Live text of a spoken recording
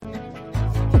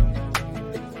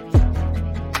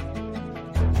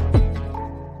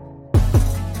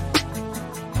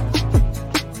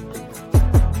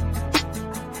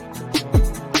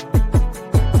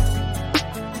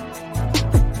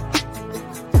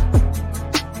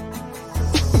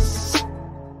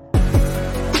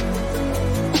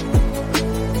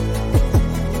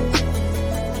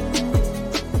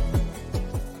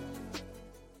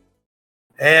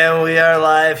are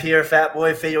live here, Fat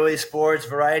Boy Fadeaway Sports,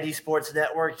 Variety Sports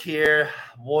Network here.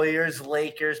 Warriors,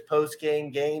 Lakers,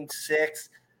 post-game, game 6.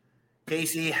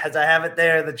 Casey, as I have it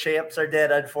there, the champs are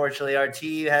dead, unfortunately. Our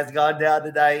team has gone down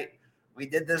tonight. We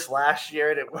did this last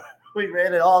year, and we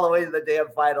ran it all the way to the damn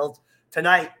finals.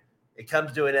 Tonight, it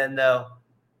comes to an end, though.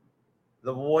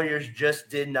 The Warriors just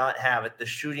did not have it. The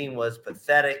shooting was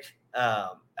pathetic. I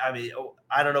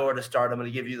don't know where to start. I'm going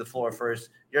to give you the floor first.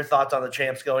 Your thoughts on the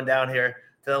champs going down here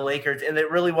to the Lakers, and it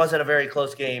really wasn't a very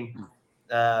close game.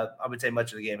 I would say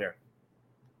much of the game here.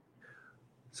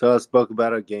 So I spoke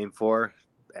about it, game 4.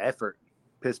 Effort,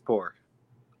 piss poor,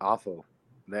 awful.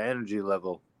 The energy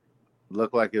level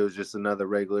looked like it was just another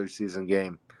regular season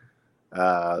game.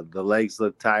 The legs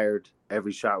looked tired.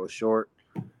 Every shot was short.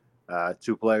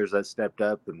 2 players that stepped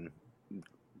up and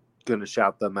going to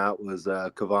shout them out was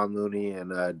Kevon Looney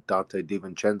and Dante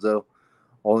DiVincenzo.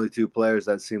 Only 2 players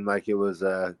that seemed like it was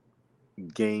a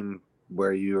game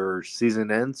where your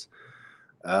season ends.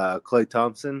 Klay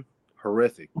Thompson,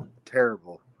 horrific,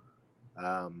 terrible.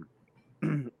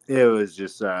 It was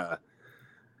just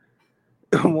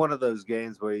one of those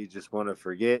games where you just want to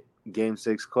forget. Game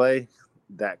 6 Klay,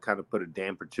 that kind of put a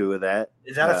damper to that.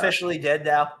 Is that officially dead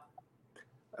now?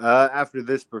 After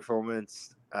this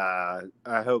performance, I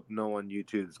hope no one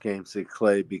YouTubes Game 6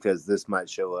 Klay because this might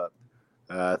show up.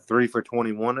 3 for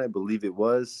 21, I believe it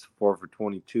was. 4 for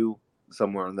 22,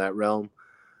 somewhere in that realm.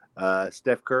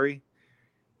 Steph Curry,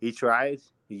 he tried.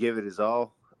 He gave it his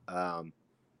all.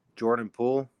 Jordan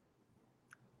Poole,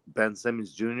 Ben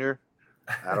Simmons Jr.,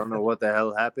 I don't know what the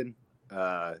hell happened.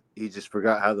 He just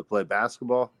forgot how to play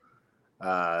basketball.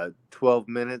 12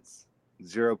 minutes,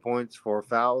 0 points, 4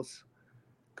 fouls.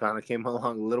 Kind of came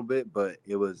along a little bit, but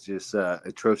it was just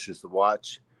atrocious to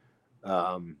watch.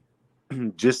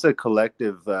 Just a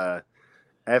collective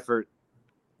effort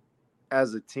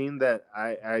as a team that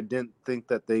I didn't think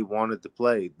that they wanted to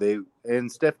play. And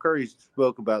Steph Curry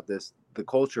spoke about this. The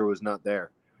culture was not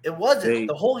there. It wasn't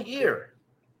the whole year.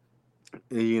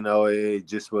 It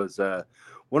just was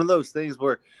one of those things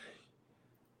where,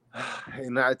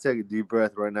 and I take a deep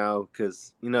breath right now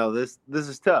because this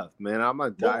is tough, man. I'm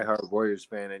a diehard Warriors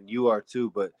fan, and you are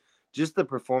too. But just the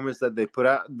performance that they put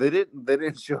out, they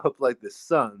didn't show up like the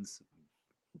Suns,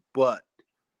 but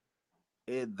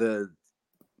it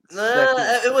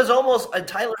was almost.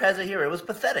 Tyler has it here. It was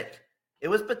pathetic. It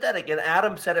was pathetic. And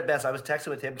Adam said it best. I was texting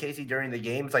with him, Casey, during the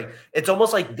game. It's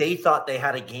almost like they thought they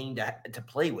had a game to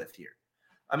play with here.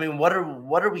 I mean, what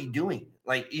are we doing?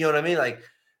 You know what I mean?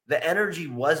 The energy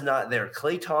was not there.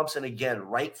 Klay Thompson, again,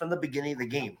 right from the beginning of the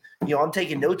game. I'm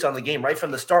taking notes on the game right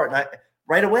from the start. And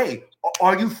right away,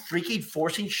 are you freaking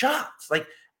forcing shots?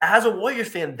 As a Warriors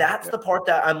fan, that's the part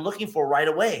that I'm looking for right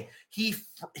away. He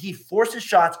forces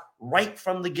shots right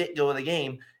from the get-go of the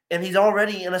game, and he's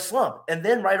already in a slump. And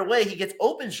then right away, he gets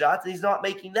open shots, and he's not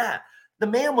making that. The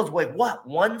man was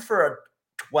 1 for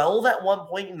 12 at one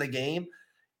point in the game?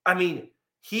 I mean,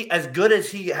 he, as good as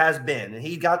he has been, and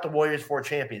he got the Warriors 4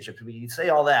 championships. I mean, you say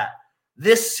all that.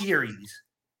 This series,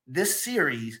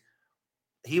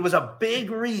 he was a big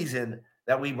reason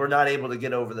that we were not able to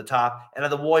get over the top. And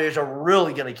the Warriors are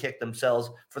really going to kick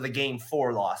themselves for the game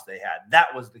 4 loss they had.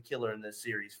 That was the killer in this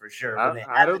series for sure.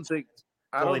 I don't think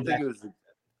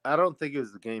it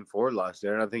was the game 4 loss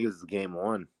there. I think it was the game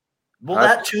 1. Well,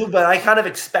 that too, but I kind of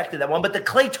expected that one. But the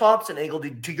Klay Thompson angle,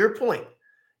 to your point,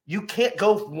 you can't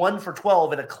go 1 for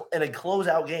 12 in a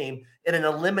closeout game, in an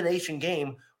elimination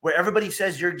game where everybody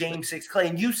says you're game 6 Klay.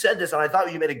 And you said this, and I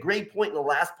thought you made a great point in the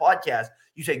last podcast.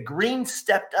 You said Green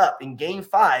stepped up in game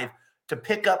 5 to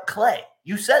pick up Klay.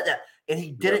 You said that, and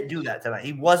he didn't do that tonight.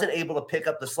 He wasn't able to pick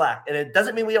up the slack. And it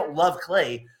doesn't mean we don't love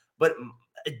Klay, but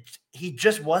he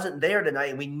just wasn't there tonight,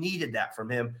 and we needed that from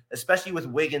him, especially with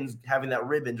Wiggins having that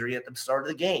rib injury at the start of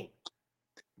the game.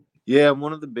 Yeah,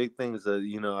 one of the big things that,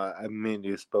 I mean,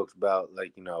 you spoke about,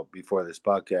 before this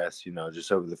podcast,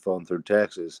 just over the phone through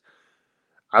Texas,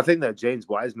 I think that James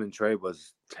Wiseman trade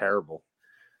was terrible.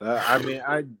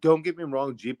 I don't get me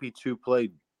wrong, GP2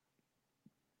 played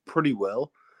pretty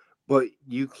well, but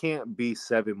you can't be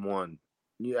 7-1.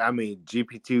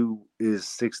 GP2 is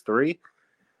 6'3".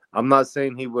 I'm not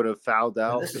saying he would have fouled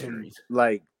out in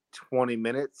 20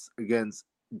 minutes against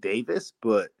Davis,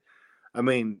 but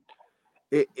every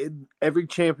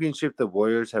championship the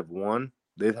Warriors have won,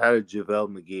 they've had a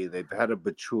JaVale McGee, they've had a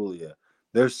Pachulia.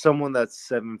 There's someone that's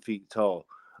 7 feet tall.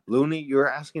 Looney, you're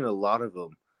asking a lot of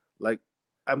him.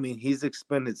 He's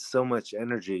expended so much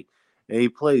energy, and he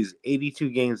plays 82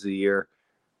 games a year,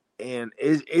 and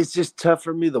it's just tough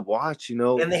for me to watch,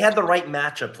 And they had the right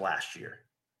matchup last year.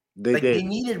 They Like did.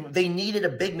 they needed a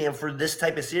big man for this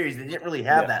type of series. They didn't really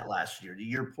have Yeah. that last year. To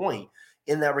your point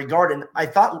in that regard, and I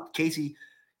thought Casey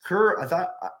Kerr. I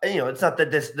thought it's not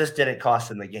that this didn't cost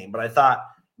them the game, but I thought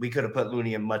we could have put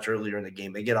Looney in much earlier in the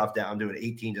game. They get off down to an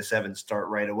 18-7 start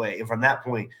right away, and from that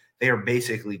point, they are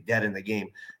basically dead in the game.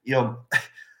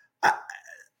 I,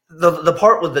 the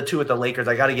part with the Lakers,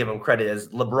 I got to give them credit, is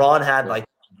LeBron had like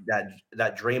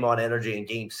that Draymond energy in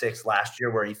Game 6 last year,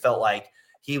 where he felt like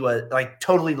he was like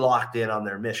totally locked in on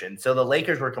their mission. So the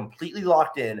Lakers were completely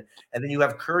locked in, and then you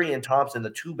have Curry and Thompson,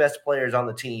 the two best players on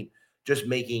the team, just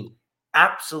making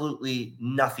absolutely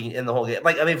nothing in the whole game.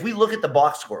 Like, I mean, if we look at the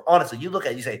box score, honestly, you look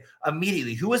at it, you say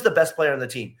immediately, who is the best player on the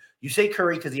team? You say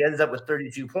Curry because he ends up with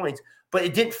 32 points, but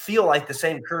it didn't feel like the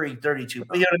same Curry 32. You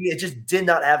know what I mean? It just did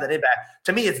not have that impact.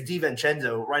 To me, it's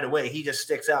DiVincenzo right away. He just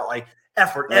sticks out like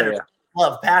effort, energy,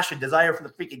 love, passion, desire for the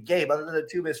freaking game, other than the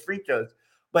two missed free throws.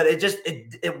 But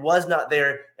it was not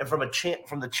there. And from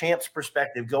the champs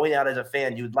perspective, going out as a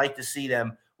fan, you would like to see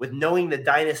them, with knowing the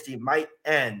dynasty might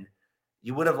end,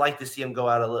 you would have liked to see them go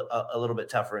out a little bit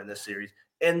tougher in this series.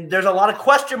 And there's a lot of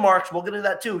question marks. We'll get into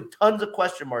that too. Tons of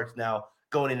question marks now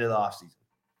going into the offseason.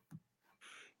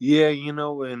 Yeah,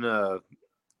 and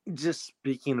just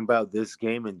speaking about this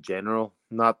game in general,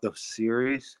 not the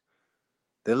series,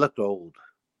 they looked old.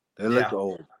 They looked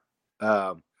old.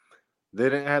 They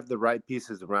didn't have the right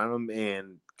pieces around them.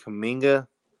 And Kuminga,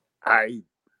 I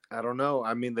don't know.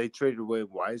 I mean, they traded away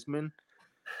Wiseman.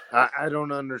 I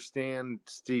don't understand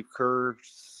Steve Kerr's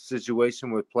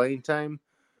situation with playing time.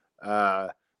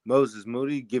 Moses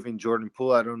Moody giving Jordan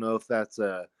Poole, I don't know if that's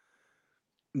a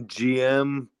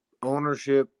GM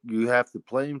ownership, you have to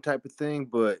play him type of thing,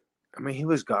 but I mean, he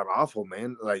was god awful,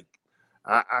 man. Like,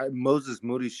 Moses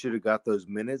Moody should have got those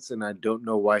minutes, and I don't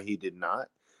know why he did not.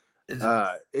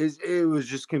 It was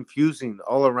just confusing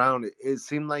all around. It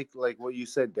seemed like what you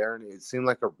said, Darren. It seemed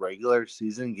like a regular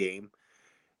season game.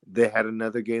 They had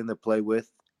another game to play with.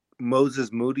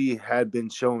 Moses Moody had been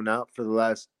showing out for the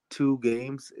last 2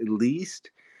 games at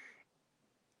least.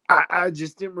 I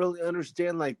just didn't really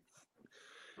understand. Like,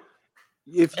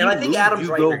 if you lose, Adam's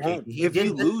you right go there, home. Casey. If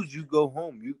you lose, you go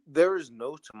home. There is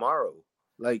no tomorrow.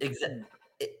 Like,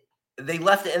 they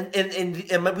left it,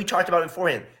 and we talked about it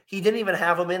beforehand. He didn't even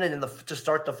have him in to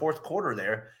start the fourth quarter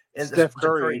there. And Steph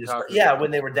Curry, when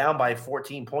they were down by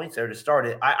 14 points there to start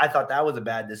it. I thought that was a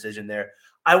bad decision there.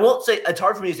 I won't say it's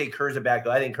hard for me to say Kerr's a bad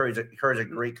guy. I think Kerr's a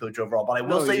great coach overall, but I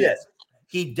will say this: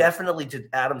 he definitely, to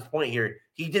Adam's point here,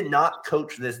 he did not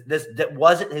coach this. That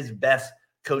wasn't his best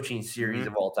coaching series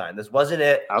of all time. This wasn't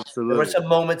it. Absolutely. There were some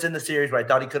moments in the series where I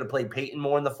thought he could have played Peyton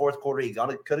more in the fourth quarter. He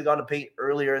could have gone to Peyton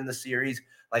earlier in the series,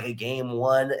 like a game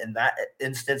 1 in that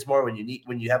instance more when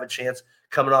you have a chance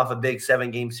coming off a big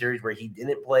 7-game series where he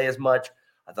didn't play as much.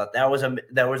 I thought that was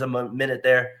a minute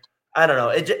there. I don't know.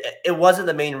 It wasn't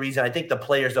the main reason. I think the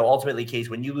players, though, ultimately, case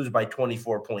when you lose by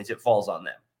 24 points, it falls on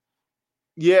them.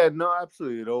 Yeah, no,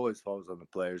 absolutely. It always falls on the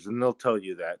players, and they'll tell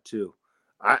you that too.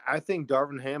 I think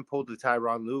Darvin Ham pulled the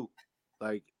Tyronn Lue.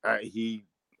 Like, he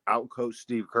outcoached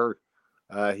Steve Kerr.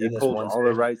 He pulled all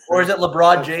the right. Or is it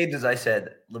LeBron James, as I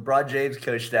said? LeBron James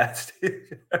coached that.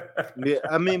 Yeah,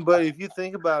 I mean, but if you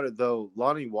think about it, though,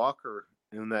 Lonnie Walker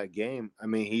in that game, I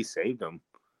mean, he saved them.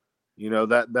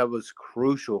 That was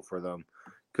crucial for them,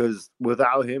 because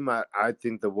without him, I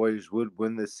think the Warriors would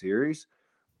win this series.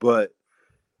 But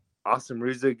Austin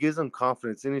Reeves, it gives them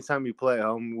confidence. Anytime you play at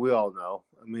home, we all know.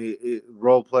 I mean,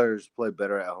 role players play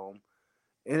better at home.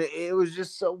 And it was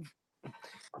just so.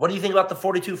 What do you think about the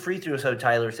 42 free throws? So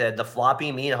Tyler said the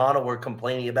floppy. Me and Hana were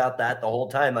complaining about that the whole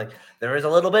time. Like, there is a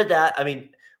little bit of that. I mean,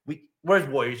 we're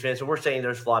Warriors fans, so we're saying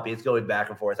there's floppy. It's going back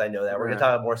and forth. I know that. We're going to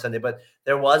talk about more Sunday, but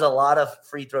there was a lot of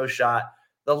free throw shot.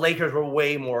 The Lakers were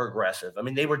way more aggressive. I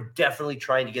mean, they were definitely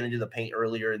trying to get into the paint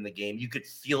earlier in the game. You could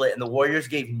feel it, and the Warriors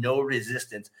gave no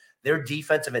resistance. Their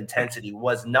defensive intensity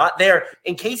was not there.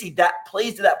 And Casey, that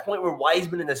plays to that point where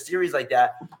Wiseman in a series like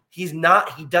that, he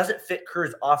doesn't fit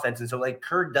Kerr's offense. And so, like,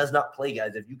 Kerr does not play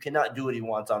guys if you cannot do what he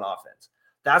wants on offense.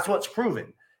 That's what's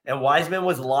proven. And Wiseman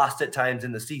was lost at times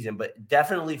in the season, but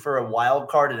definitely for a wild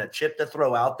card and a chip to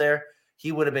throw out there,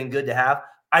 he would have been good to have.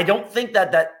 I don't think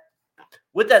that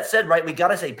with that said, right, we got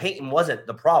to say Peyton wasn't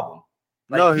the problem.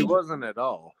 Like, no, he wasn't at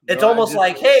all. It's almost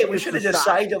like, hey, we should have just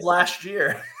signed him last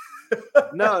year.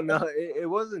 No, it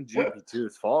wasn't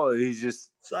GP2's fault. He's just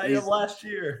signed him last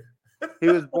year. He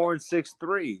was born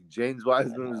 6'3". James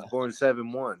Wiseman was born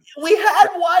 7'1". We had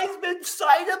Wiseman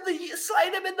sign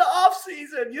him in the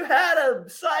offseason. You had him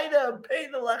sign him, pay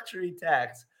the luxury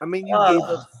tax. I mean,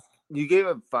 you gave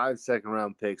up 5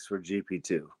 second-round picks for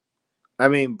GP2. I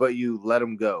mean, but you let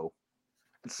him go.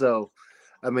 So,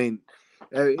 I mean,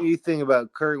 You think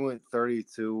about Curry went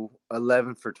 32,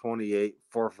 11 for 28,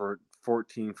 4 for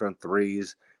 14 from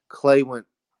threes. Clay went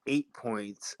 8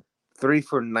 points, 3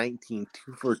 for 19,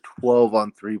 2 for 12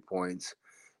 on 3 points.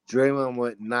 Draymond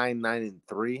went 9, 9, and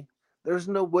 3. There's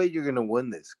no way you're going to win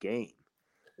this game.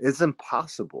 It's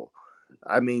impossible.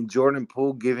 I mean, Jordan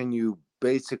Poole giving you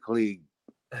basically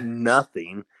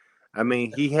nothing. I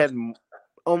mean, he had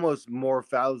almost more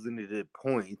fouls than he did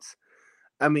points.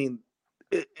 I mean,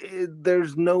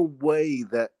 there's no way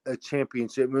that a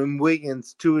championship. I mean,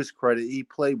 Wiggins, to his credit, he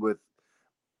played with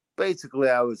basically,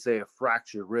 I would say, a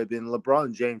fractured rib, and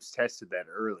LeBron James tested that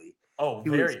early. Oh, He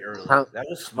was very early. pound- That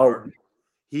was oh, smart.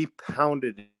 he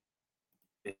pounded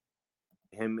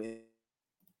him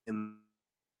in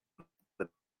the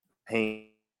paint.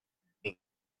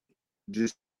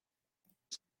 Just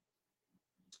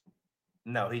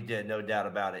No, he did, no doubt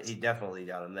about it. He definitely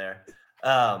got him there.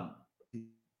 Um,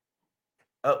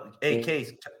 hey,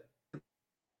 Case.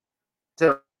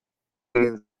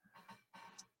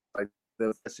 like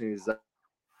the is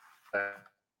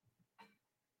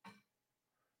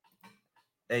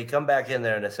Hey, come back in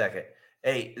there in a second.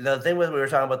 Hey, the thing with we were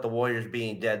talking about the Warriors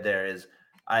being dead there is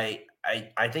I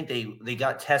think they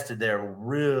got tested there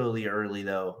really early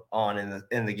though on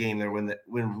in the game there when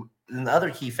the other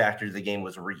key factor of the game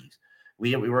was Reeves.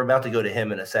 We were about to go to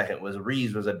him in a second. Was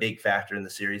Reeves was a big factor in the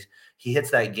series. He hits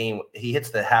that game. He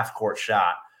hits the half court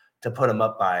shot to put him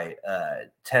up by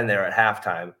 10 there at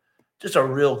halftime. Just a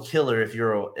real killer if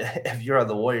you're if you're on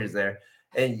the Warriors there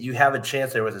and you have a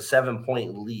chance there with a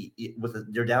 7-point lead.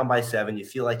 You're down by 7, you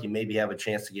feel like you maybe have a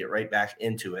chance to get right back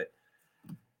into it.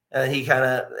 And he kind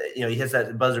of, he hits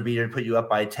that buzzer beater to put you up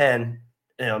by 10.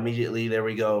 Immediately there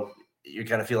we go. You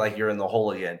kind of feel like you're in the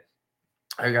hole again.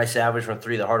 Our guy Savage from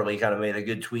 3, the Hardaway kind of made a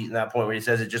good tweet in that point where he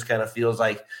says it just kind of feels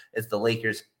like it's the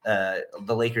Lakers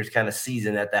kind of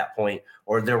season at that point,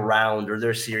 or their round or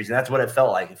their series. And that's what it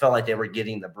felt like. It felt like they were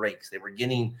getting the breaks. They were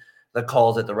getting the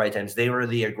calls at the right times. They were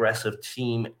the aggressive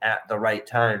team at the right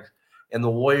times. And the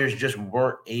Warriors just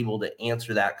weren't able to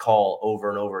answer that call over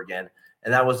and over again.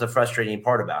 And that was the frustrating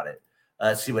part about it.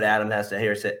 Let's see what Adam has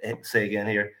to say again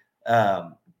here.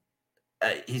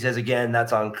 He says again,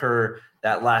 that's on Kerr,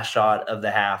 that last shot of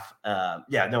the half.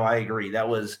 Yeah, no, I agree. That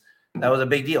was a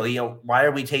big deal. Why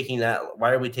are we taking that?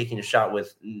 Why are we taking a shot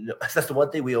with? That's the one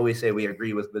thing we always say we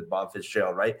agree with Bob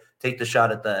Fitzgerald, right? Take the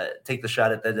shot at the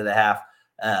end of the half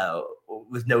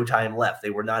with no time left.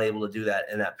 They were not able to do that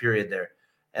in that period there,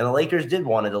 and the Lakers did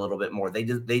want it a little bit more. They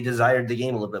desired the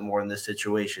game a little bit more in this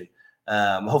situation.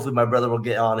 Hopefully, my brother will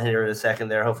get on here in a second.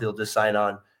 There, hopefully, he'll just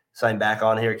sign back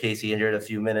on here, Casey, in here in a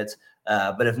few minutes.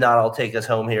 But if not, I'll take us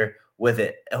home here with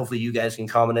it. Hopefully you guys can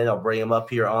comment in. I'll bring them up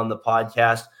here on the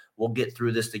podcast. We'll get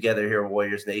through this together here,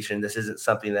 Warriors Nation. This isn't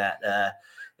something that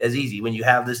is easy. When you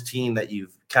have this team that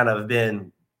you've kind of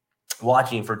been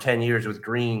watching for 10 years with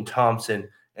Green, Thompson,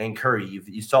 and Curry,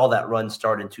 you saw that run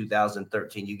start in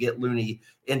 2013. You get Looney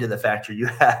into the factory. You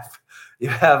have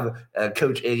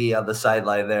Coach Iggy on the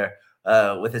sideline there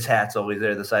with his hats always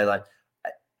there at the sideline.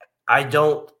 I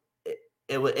don't –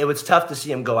 it was tough to see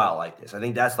him go out like this. I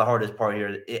think that's the hardest part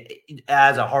here.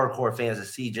 As a hardcore fan, to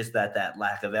see just that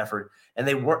lack of effort, and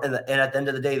they weren't. And at the end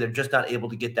of the day, they're just not able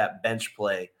to get that bench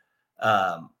play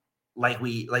like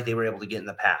they were able to get in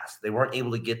the past. They weren't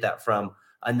able to get that from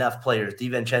enough players.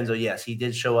 DiVincenzo, yes, he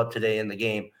did show up today in the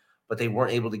game, but they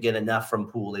weren't able to get enough from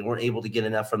Poole. They weren't able to get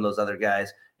enough from those other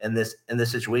guys. In this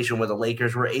situation where the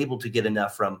Lakers were able to get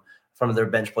enough from their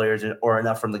bench players or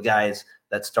enough from the guys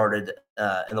that started,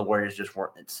 and the Warriors just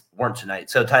weren't tonight.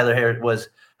 So Tyler Harris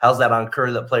how's that on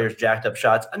Kerr that players jacked up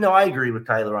shots? No, I agree with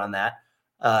Tyler on that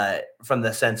from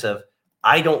the sense of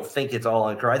I don't think it's all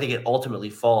on Kerr. I think it ultimately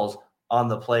falls on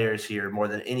the players here more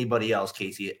than anybody else,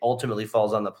 Casey. It ultimately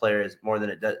falls on the players more than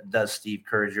it does Steve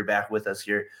Kerr, as you're back with us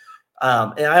here.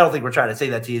 And I don't think we're trying to say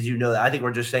that to you, as you know that. I think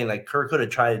we're just saying like Kerr could have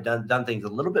tried to done things a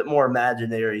little bit more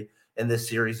imaginary in this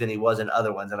series than he was in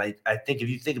other ones. And I think if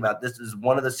you think about it, this is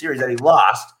one of the series that he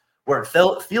lost where it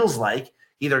feels like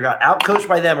he either got outcoached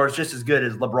by them or it's just as good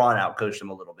as LeBron outcoached him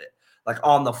a little bit, like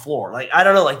on the floor. Like, I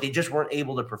don't know, like they just weren't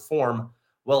able to perform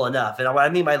well enough. And what I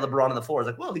mean by LeBron on the floor is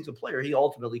like, well, he's a player. He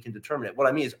ultimately can determine it. What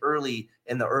I mean is early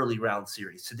in the early round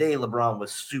series. Today, LeBron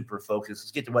was super focused.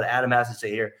 Let's get to what Adam has to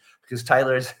say here because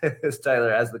Tyler, as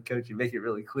the coach, you make it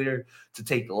really clear to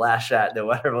take the last shot no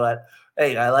matter what.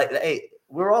 Hey,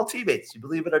 we're all teammates. You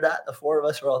believe it or not, the four of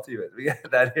us are all teammates. We got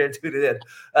that here, tuned it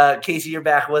in. Casey, you're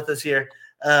back with us here.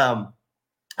 I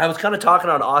was kind of talking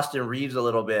on Austin Reeves a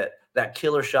little bit, that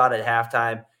killer shot at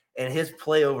halftime and his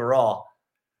play overall.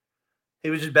 He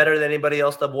was just better than anybody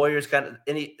else. The Warriors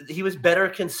he was better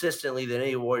consistently than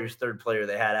any Warriors third player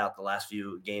they had out the last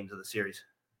few games of the series.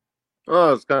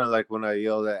 Oh, it's kind of like when I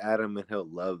yelled at Adam, and he'll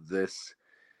love this.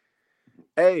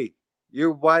 Hey,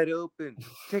 you're wide open.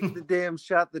 Take the damn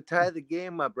shot to tie the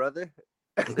game, my brother.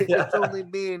 It's only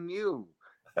me and you.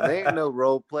 There ain't no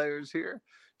role players here.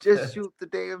 Just shoot the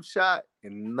damn shot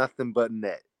and nothing but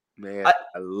net. Man, I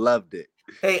loved it.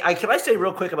 Hey, can I say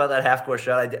real quick about that half-court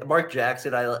shot? Mark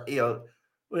Jackson, a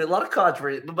lot of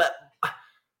controversy, but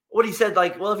what he said,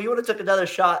 like, well, if he would have took another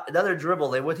shot, another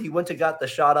dribble, he wouldn't have got the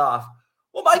shot off.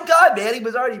 Well, my God, man, he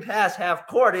was already past half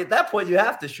court. At that point, you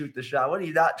have to shoot the shot. What are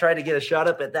you not trying to get a shot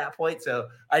up at that point? So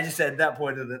I just said that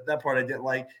part I didn't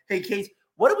like. Hey, Case,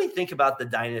 what do we think about the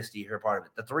dynasty here part of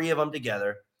it? The three of them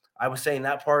together. I was saying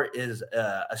that part is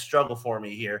a struggle for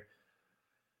me here.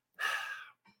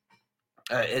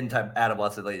 In time, Adam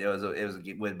wants to it was a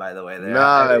win, by the way. There.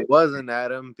 No, it wasn't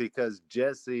Adam because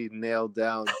Jesse nailed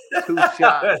down 2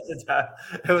 shots.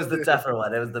 It was the tougher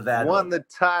one. It was the bad one. One the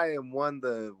tie and one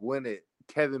the win it.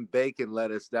 Kevin Bacon let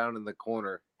us down in the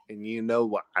corner, and you know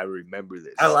what? I remember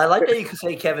this. I like that you can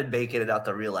say Kevin Bacon and not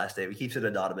the real last name. He keeps it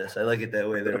anonymous. I like it that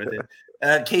way there with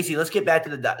it. Casey, let's get back to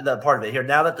the part of it here.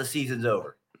 Now that the season's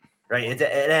over, right? It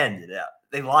ended.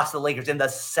 They lost the Lakers in the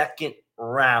second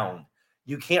round.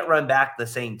 You can't run back the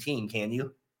same team, can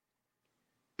you?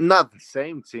 Not the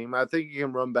same team. I think you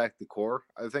can run back the core.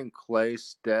 I think Clay,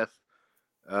 Steph,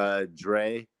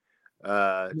 Dre.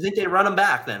 You think they run them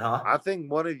back then, huh? I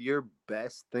think one of your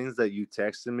best things that you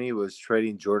texted me was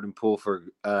trading Jordan Poole for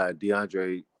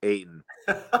DeAndre Ayton.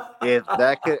 If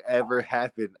that could ever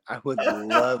happen, I would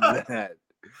love that.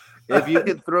 If you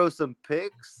could throw some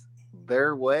picks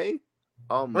their way.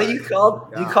 Oh my! Well,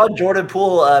 you called Jordan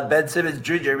Poole Ben Simmons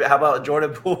Jr. How about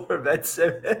Jordan Poole or Ben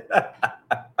Simmons?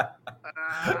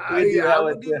 I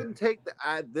would even take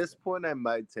at this point. I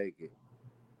might take it.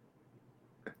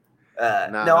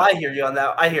 No, I hear you on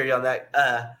that.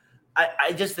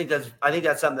 I just think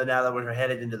that's something now that we're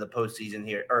headed into the postseason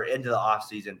here or into the off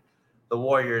season. The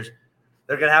Warriors,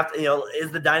 they're gonna have to.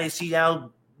 Is the dynasty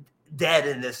now dead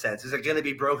in this sense? Is it going to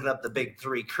be broken up the big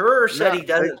three? Kerr said he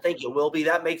doesn't think it will be.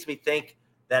 That makes me think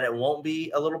that it won't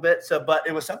be a little bit. So, but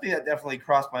it was something that definitely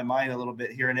crossed my mind a little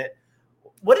bit hearing it.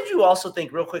 What did you also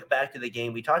think, real quick, back to the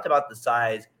game? We talked about the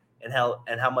size and how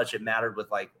much it mattered with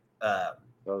like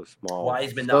so small.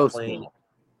 Wiseman not playing.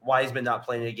 Wiseman not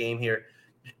playing a game here.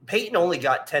 Peyton only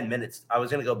got 10 minutes. I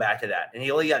was going to go back to that, and he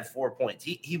only got 4 points.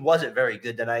 He wasn't very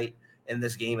good tonight in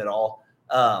this game at all.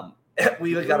 I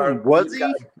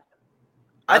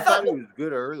thought he was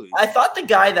good early. I thought the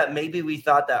guy that maybe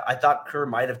I thought Kerr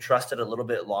might have trusted a little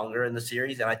bit longer in the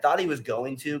series, and I thought he was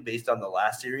going to based on the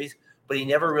last series, but he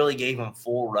never really gave him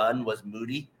full run, was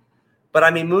Moody. But,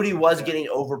 I mean, Moody was getting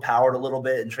overpowered a little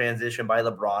bit in transition by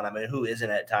LeBron. I mean, who isn't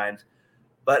at times?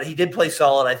 But he did play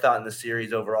solid, I thought, in the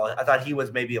series overall. I thought he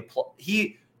was maybe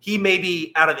he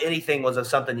maybe out of anything was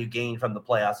something you gained from the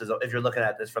playoffs. If you're looking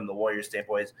at this from the Warriors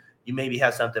standpoint, you maybe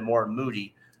have something more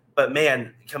Moody. But,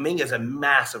 man, Kuminga's a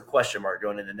massive question mark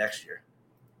going into next year.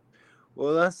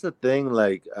 Well, that's the thing.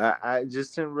 Like, I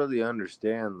just didn't really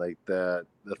understand, like, the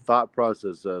thought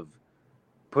process of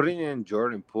putting in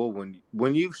Jordan Poole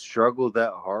when you've struggled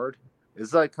that hard.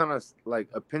 It's like kind of like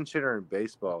a pinch hitter in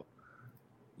baseball.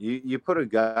 You put a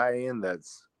guy in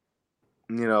that's,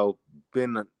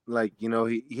 been like,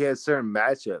 he has certain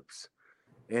matchups.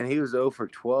 And he was 0 for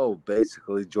 12,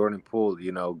 basically, Jordan Poole,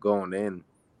 going in,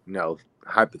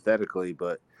 hypothetically.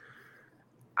 But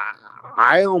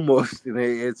I almost,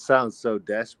 it sounds so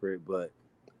desperate, but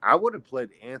I would have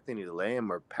played Anthony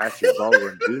Lamb or Patrick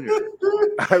Baldwin Jr.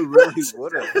 I really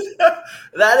would have.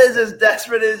 That is as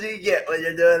desperate as you get when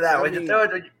you're doing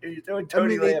that. You're throwing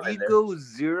Tony Lamb if you go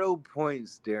 0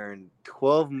 points, Darren,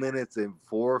 12 minutes and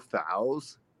 4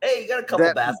 fouls. Hey, you got a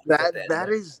couple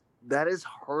baskets. That is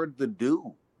hard to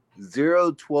do.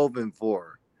 0, 12, and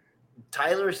 4.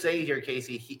 Tyler Sage here,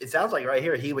 Casey. It sounds like right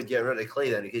here he would get rid of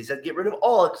Clay. Then he said get rid of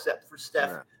all except for Steph.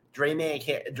 Yeah. Draymond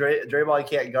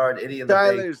can't guard any of the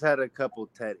Tyler's had a couple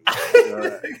teddies.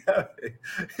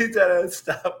 He's had a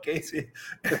stop, Casey.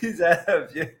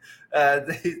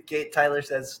 Tyler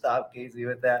says stop, Casey,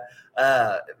 with that.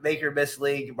 Maker Miss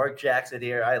League, Mark Jackson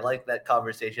here. I like that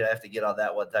conversation. I have to get on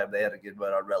that one time. They had a good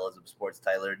one on Realism Sports,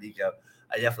 Tyler and Nico.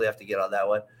 I definitely have to get on that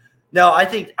one. No, I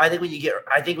think when we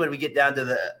get down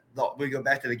to we go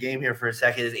back to the game here for a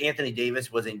second, is Anthony Davis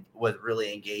was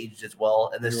really engaged as well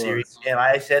in this series. And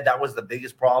I said that was the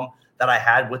biggest problem that I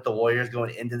had with the Warriors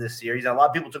going into this series. And a lot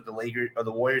of people took the Lakers or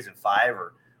the Warriors in 5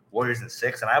 or Warriors in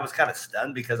 6. And I was kind of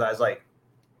stunned because I was like,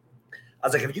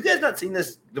 have you guys not seen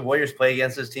the Warriors play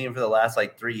against this team for the last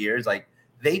 3 years? Like,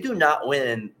 They do not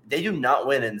win. They do not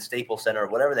win in the Staples Center or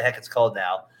whatever the heck it's called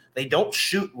now. They don't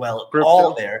shoot well at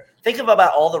all there. Think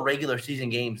about all the regular season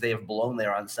games they have blown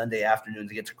there on Sunday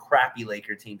afternoons against crappy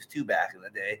Laker teams too back in the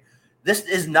day. This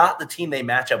is not the team they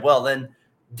match up well. Then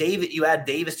you add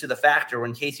Davis to the factor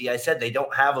when Casey, I said they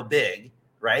don't have a big,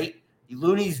 right?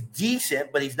 Looney's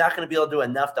decent, but he's not going to be able to do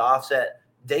enough to offset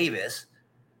Davis.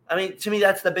 I mean, to me,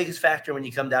 that's the biggest factor when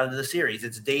you come down to the series.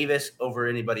 It's Davis over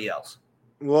anybody else.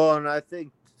 Well, and I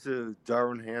think to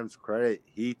Darvin Ham's credit,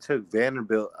 he took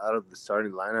Vanderbilt out of the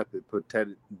starting lineup and put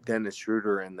Dennis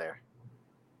Schroeder in there,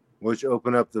 which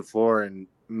opened up the floor and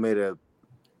made a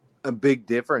big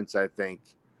difference, I think.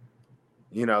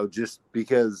 Just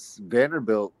because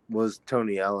Vanderbilt was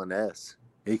Tony Allen-esque.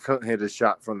 He couldn't hit a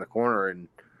shot from the corner, and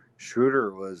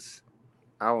Schroeder was,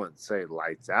 I wouldn't say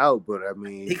lights out, but I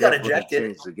mean, he got ejected.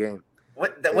 Changed the game.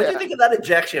 What do you think of that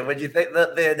ejection? When you think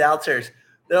that the announcers,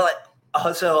 they're like,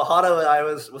 so Hana and I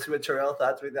was with Terrell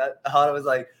thoughts with that. Hana was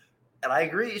like, and I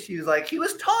agree. She was like, he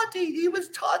was taunting.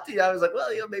 I was like, well,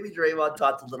 maybe Draymond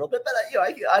taunts a little bit, but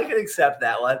I can accept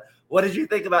that one. What did you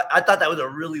think about? I thought that was a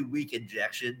really weak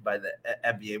injection by the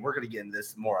NBA. We're going to get into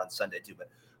this more on Sunday too, but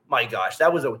my gosh,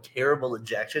 that was a terrible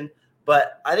injection.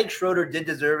 But I think Schroeder did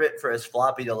deserve it for his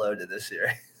floppy to load in this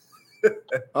series.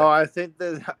 I think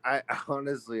they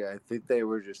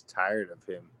were just tired of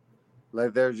him.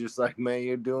 Like, they're just like, man,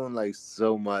 you're doing like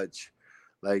so much,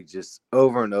 like just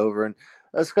over and over. And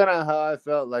that's kind of how I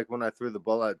felt like when I threw the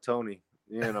ball at Tony,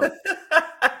 in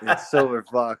Silver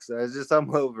Fox.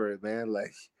 I'm over it, man.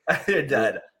 Like, you're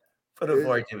done. Put a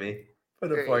fork to me.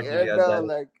 Put a fork to me.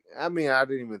 Like, I mean, I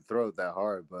didn't even throw it that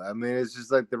hard, but I mean, it's just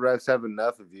like the refs have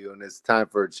enough of you, and it's time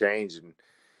for a change. And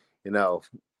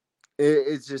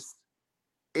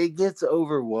it gets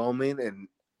overwhelming. And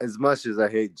as much as I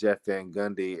hate Jeff Van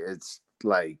Gundy, it's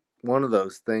like one of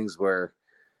those things where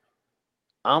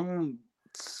I'm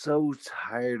so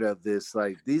tired of this.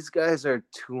 Like, these guys are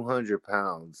 200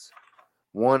 pounds,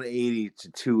 180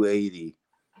 to 280.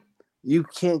 You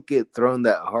can't get thrown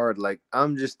that hard. Like,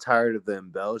 I'm just tired of the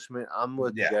embellishment. I'm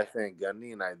with Jeff Van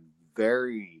Gundy, and I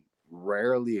very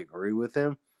rarely agree with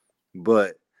him.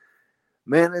 But,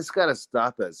 man, it's got to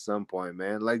stop at some point,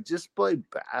 man. Like, just play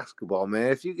basketball,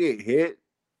 man. If you get hit,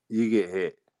 you get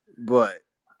hit. But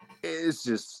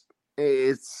it's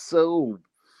so –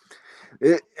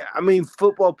 I mean,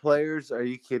 football players, are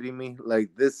you kidding me? Like,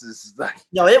 this is like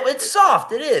 – no, it's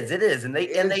soft. It is. And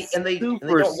they don't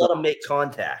let them make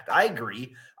contact. I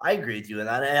agree with you. And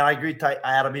I agree with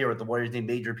Adam here with the Warriors named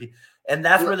Major P. And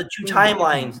that's where the two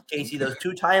timelines, Casey, those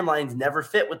two timelines never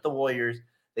fit with the Warriors.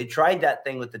 They tried that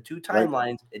thing with the two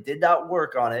timelines. It did not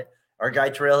work on it. Our guy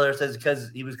Terrell here says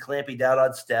because he was clamping down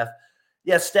on Steph.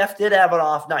 Yeah, Steph did have an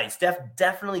off night. Steph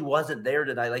definitely wasn't there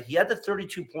tonight. Like, he had the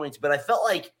 32 points, but I felt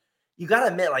like you got to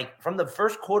admit, like, from the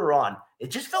first quarter on,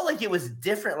 it just felt like it was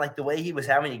different, like the way he was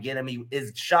having to get him.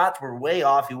 His shots were way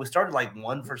off. He was started like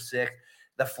 1 for 6.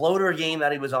 The floater game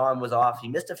that he was on was off. He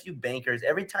missed a few bankers.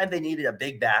 Every time they needed a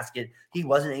big basket, he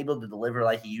wasn't able to deliver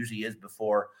like he usually is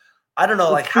before. I don't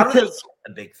know, like, how do they get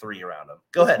a big three around him?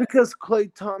 Go ahead. Because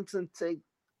Klay Thompson takes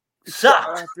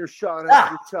shot after shot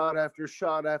after shot after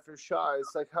shot after shot.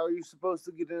 It's like, how are you supposed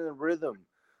to get in a rhythm?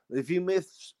 If you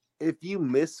miss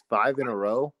 5 in a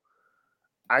row,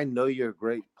 I know you're a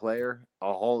great player,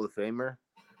 a Hall of Famer,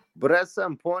 but at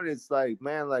some point it's like,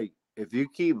 man, like, if you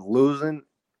keep losing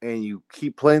and you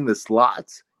keep playing the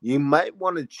slots, you might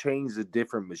want to change a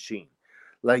different machine.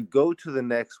 Like, go to the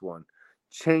next one,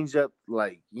 change up,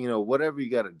 like, whatever you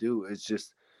got to do. It's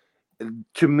just,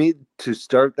 to me, to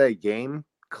start that game,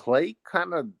 Klay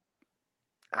kind of,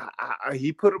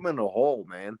 he put him in a hole,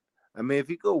 man. I mean, if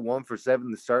you go 1 for 7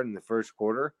 to start in the first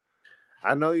quarter,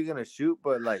 I know you're going to shoot,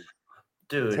 but, like,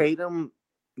 dude, Tatum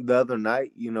the other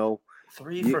night,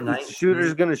 3 for 9.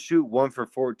 Shooter's going to shoot 1 for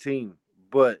 14,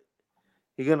 but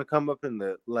he's going to come up in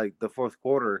the fourth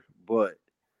quarter. But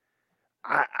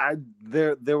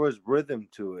there was rhythm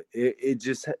to it. It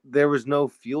just, there was no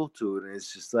fuel to it. And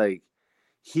it's just like,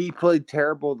 he played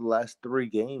terrible the last 3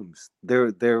 games.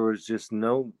 There was just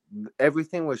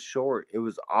everything was short. It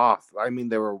was off. I mean,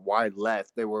 they were wide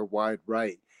left. They were wide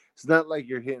right. It's not like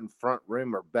you're hitting front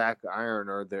rim or back iron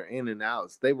or they're in and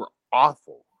outs. They were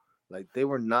awful. Like, they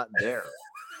were not there.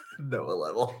 Noah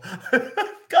level.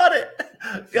 Got it.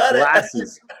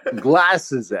 Glasses at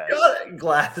Got it.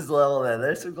 Glasses level there.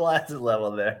 There's some glasses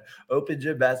level there. Open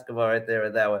gym basketball right there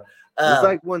with that one. It's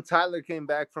like when Tyler came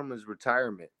back from his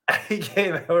retirement. He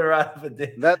came around of a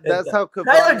day. That's how Cavani.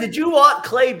 Tyler, did you want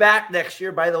Clay back next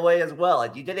year, by the way, as well?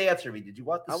 Like, you did answer me. Did you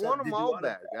want the I want them all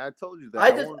back. I told you that.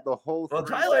 I want the whole Well,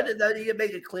 three Tyler back. did that. You can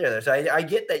make it clear there. So I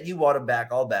get that you want them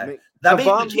back, all back. I mean, that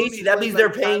means, Casey, that means they're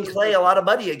paying Clay a lot of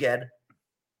money again.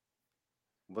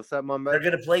 What's that, my man?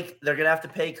 They're gonna have to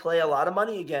pay Clay a lot of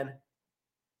money again.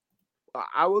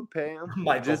 I would pay him.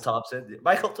 Michael Thompson,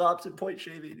 point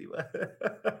shaving anyway.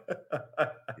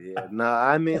 Yeah, no,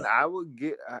 I mean, I would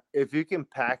get if you can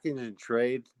package and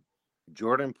trade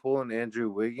Jordan Poole and Andrew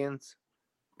Wiggins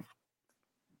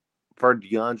for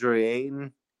DeAndre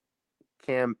Ayton,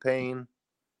 campaign,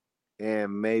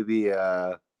 and maybe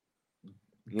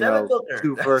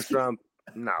two first round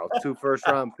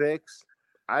picks.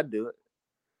 I'd do it.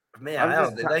 Man,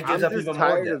 I'm just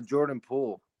tired of Jordan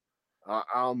Poole.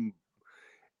 Am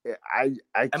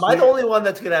I the only one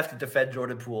that's gonna have to defend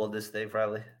Jordan Poole in this thing?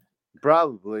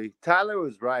 Probably. Tyler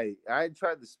was right. I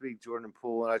tried to speak Jordan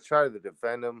Poole and I tried to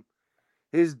defend him.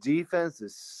 His defense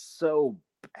is so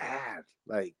bad.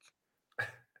 Like,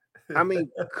 I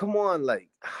mean, come on. Like,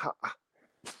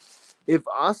 if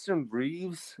Austin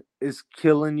Reeves is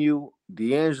killing you,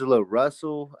 D'Angelo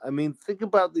Russell, I mean, think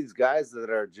about these guys that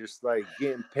are just like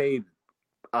getting paid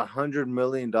 $100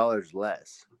 million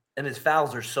less. And his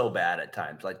fouls are so bad at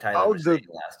times, like Tyler was saying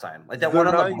last time. Like that one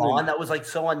on LeBron, that was like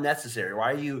so unnecessary.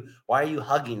 Why are you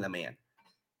hugging the man?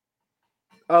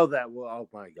 Oh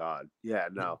my God. Yeah,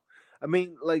 no. I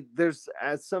mean, like there's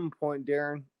at some point,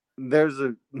 Darren,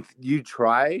 you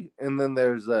try and then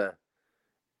there's a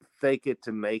fake it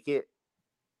to make it.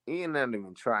 You're not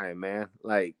even trying, man.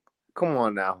 Like, come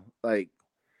on now. Like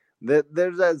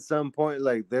there's at some point,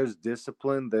 like there's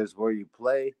discipline, there's where you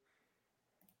play.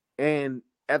 And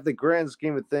at the grand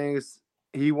scheme of things,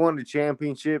 he won a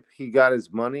championship. He got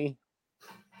his money.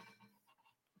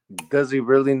 Does he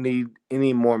really need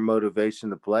any more motivation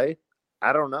to play?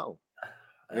 I don't know.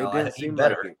 It didn't seem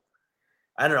like it.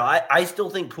 I don't know. I still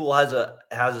think Poole has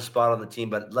a spot on the team,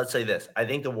 but let's say this: I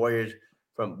think the Warriors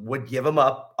would give him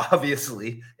up,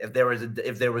 obviously, if there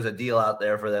was a deal out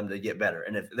there for them to get better,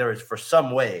 and if there was for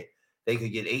some way they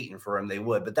could get Ayton for him, they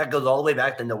would. But that goes all the way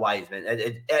back to Wiseman.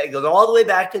 It goes all the way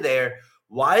back to there.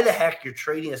 Why the heck you're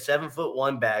trading a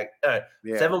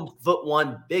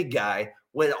 7'1" big guy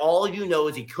when all you know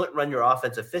is he couldn't run your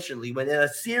offense efficiently? When in a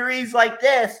series like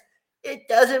this, it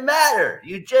doesn't matter.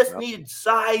 You just need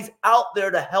size out there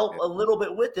to help a little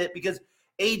bit with it because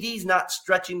AD's not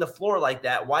stretching the floor like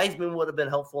that. Wiseman would have been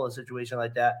helpful in a situation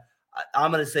like that.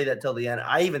 I'm going to say that till the end.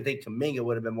 I even think Kuminga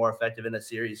would have been more effective in a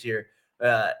series here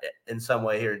in some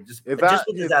way here, just with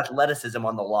his athleticism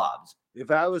on the lobs.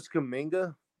 If I was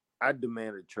Kuminga, I'd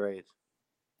demand a trade.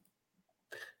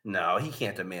 No, he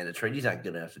can't demand a trade. He's not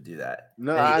good enough to do that.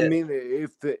 No, I mean,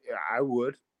 I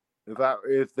would.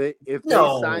 If they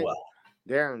sign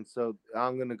Darren, so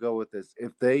I'm gonna go with this.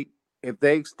 If they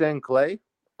extend Clay,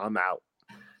 I'm out.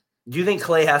 Do you think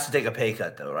Clay has to take a pay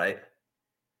cut though, right?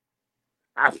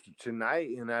 After tonight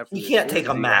and after he can't take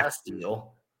a max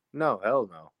deal. No, hell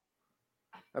no.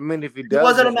 I mean, if he does, he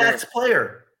wasn't a max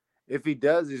player. If he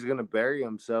does, he's going to bury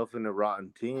himself in a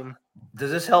rotten team. Does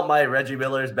this help my Reggie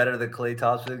Miller is better than Klay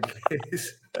Thompson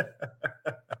case?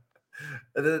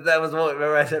 That was what,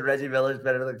 remember I said Reggie Miller is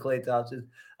better than Klay Thompson?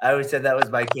 I always said that was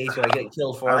my case, so I get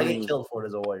killed for it. I get killed for it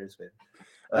as a Warriors fan.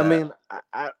 I mean,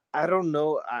 I don't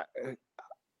know.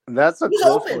 That's a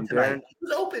close one, Darren. He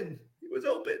was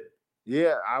open.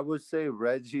 Yeah, I would say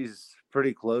Reggie's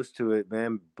pretty close to it,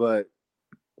 man. But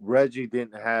Reggie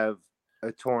didn't have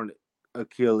a torn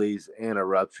Achilles and a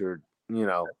ruptured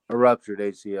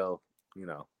ACL,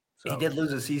 So. He did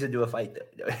lose a season to a fight, though.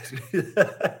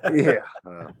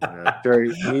 Sure,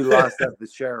 he lost at the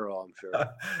Cheryl, I'm sure.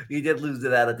 He did lose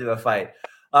to a fight.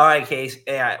 All right, Case.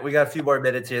 Yeah, we got a few more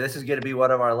minutes here. This is going to be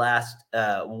one of our last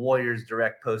Warriors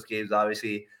direct post games,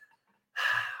 obviously.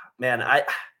 Man,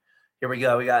 here we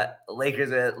go. We got Lakers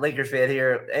fan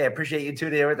here. Hey, I appreciate you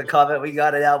tuning in with the comment. We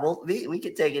got it out. We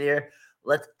can take it here.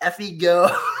 Let's effing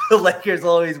go. The Lakers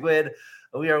always win.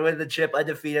 We are winning the chip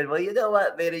undefeated. Well, you know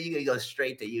what, man? You can go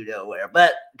straight to you know where.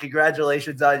 But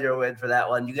congratulations on your win for that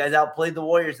one. You guys outplayed the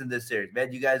Warriors in this series,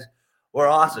 man. You guys were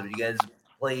awesome. You guys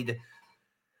played,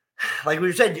 like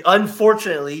we said,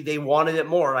 unfortunately, they wanted it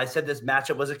more. I said this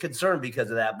matchup was a concern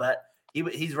because of that, but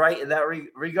he's right in that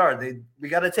regard. We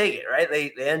got to take it, right?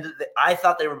 They ended. I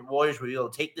thought the Warriors were able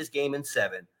to take this game in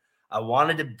 7. I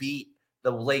wanted to beat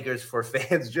the Lakers for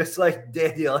fans, just like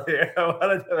Daniel here.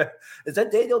 Is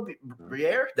that Daniel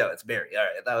Briere? No, it's Barry. All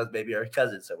right, that was maybe our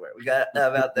cousin somewhere. We got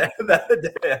out there.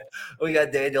 We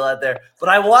got Daniel out there. But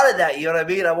I wanted that, you know what I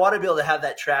mean? I want to be able to have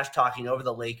that trash talking over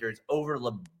the Lakers, over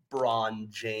LeBron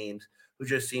James, who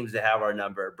just seems to have our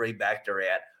number. Bring back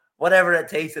Durant. Whatever it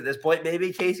takes at this point.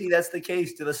 Maybe, Casey, that's the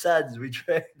case to the Suns. We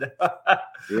trade.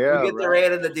 We get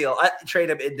Durant in the deal. I trade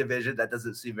him in division. That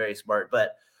doesn't seem very smart,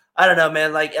 but I don't know,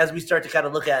 man. Like, as we start to kind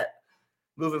of look at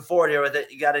moving forward here with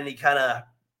it, you got any kind of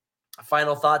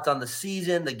final thoughts on the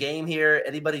season, the game here?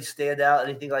 Anybody stand out?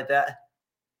 Anything like that?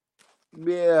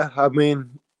 Yeah, I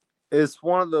mean, it's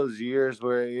one of those years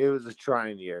where it was a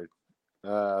trying year.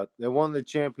 They won the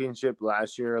championship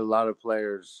last year. A lot of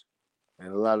players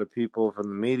and a lot of people from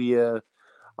the media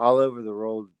all over the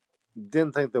world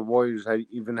didn't think the Warriors had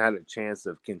a chance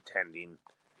of contending.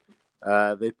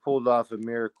 They pulled off a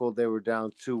miracle. They were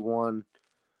down 2-1,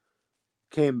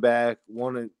 came back,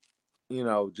 won it,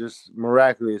 just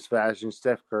miraculous fashion.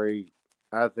 Steph Curry,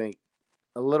 I think,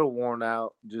 a little worn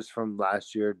out just from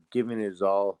last year, giving his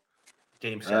all.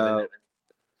 Game 7.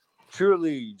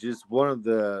 Truly just one of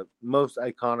the most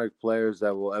iconic players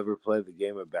that will ever play the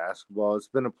game of basketball. It's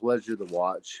been a pleasure to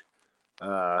watch.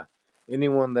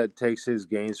 Anyone that takes his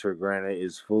games for granted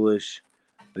is foolish.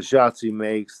 The shots he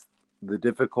makes, the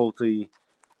difficulty,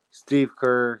 Steve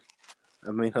Kerr,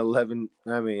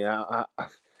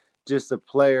 just a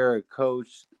player, a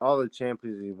coach, all the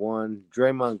champions he won.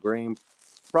 Draymond Green,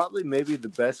 probably maybe the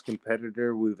best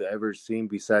competitor we've ever seen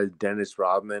besides Dennis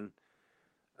Rodman.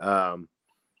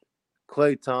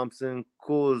 Klay Thompson,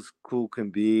 cool as cool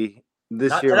can be.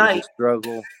 This year was a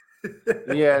struggle.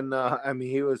 Yeah, no,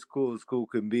 he was cool as cool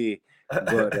can be.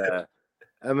 But,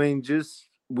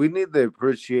 we need to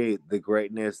appreciate the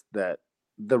greatness that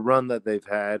the run that they've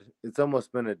had. It's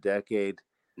almost been a decade.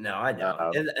 No, I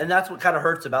know. And that's what kind of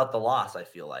hurts about the loss, I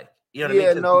feel like. You know what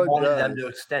I mean? No, we wanted them to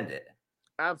extend it.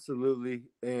 Absolutely.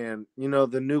 And,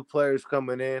 the new players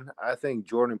coming in, I think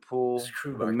Jordan Poole,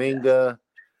 Kuminga,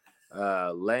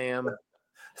 Lamb.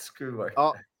 Screw Mark.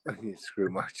 Oh, screw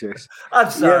Mark Jackson.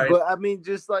 I'm sorry. Yeah, but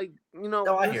just like,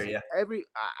 No, I hear you.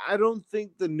 I don't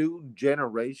think the new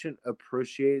generation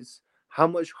appreciates how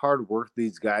much hard work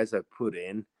these guys have put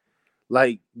in.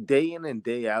 Like, day in and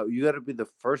day out, you got to be the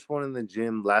first one in the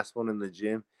gym, last one in the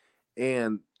gym.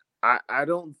 And I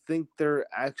don't think they're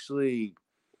actually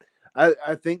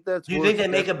I think that's. Do you think they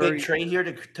make a big trade here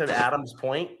to Adam's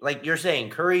point? Like you're saying,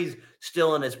 Curry's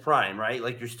still in his prime, right?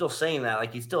 Like you're still saying that.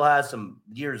 Like he still has some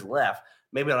years left.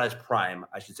 Maybe not his prime,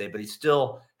 I should say, but he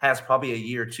still has probably a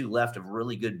year or two left of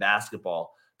really good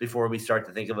basketball before we start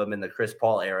to think of him in the Chris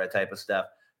Paul era type of stuff.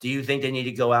 Do you think they need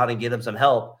to go out and get him some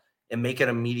help and make an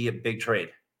immediate big trade?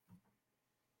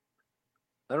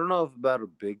 I don't know if about a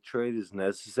big trade is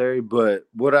necessary, but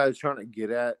what I was trying to get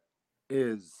at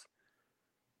is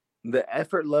the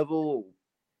effort level.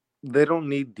 They don't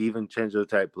need DiVincenzo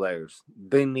type players.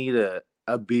 They need a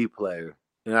B player.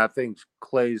 And I think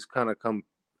Klay's kind of come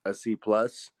a C+,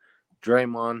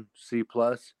 Draymond C+.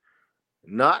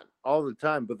 Not all the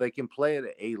time, but they can play at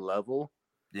an A level.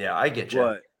 Yeah, I get you.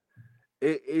 But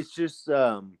it's just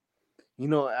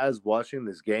as watching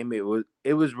this game,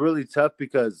 it was really tough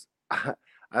because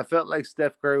I felt like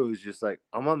Steph Curry was just like,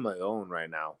 I'm on my own right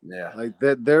now. Yeah. Like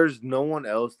there's no one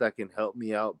else that can help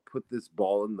me out, put this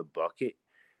ball in the bucket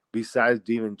besides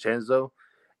DiVincenzo.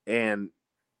 And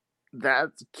that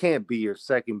can't be your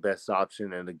second best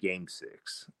option in a game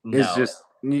 6. No.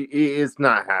 It's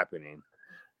not happening.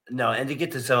 No, and to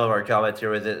get to some of our comments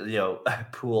here with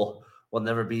it, Poole will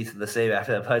never be the same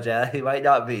after that punch out. He might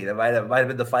not be. That might have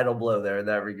been the final blow there in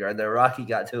that regard. The Rocky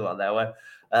got to on that one.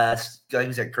 Like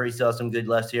you said, Curry still has some good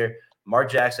left here. Mark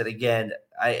Jackson, again,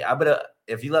 I'm going to –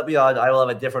 if you let me on, I will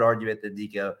have a different argument than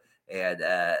Nico and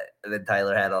then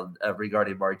Tyler had on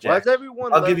regarding Mark Jackson.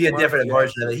 I'll give you a different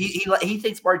version of it. He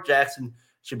thinks Mark Jackson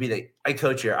should be the head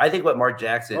coach here. I think what Mark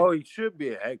Jackson – Oh, he should be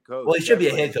a head coach. Well, he should be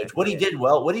a head coach. What he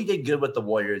did good with the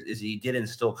Warriors is he did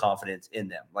instill confidence in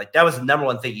them. Like that was the number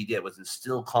one thing he did was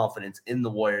instill confidence in the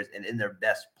Warriors and in their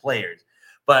best players.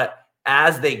 But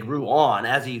as they grew on,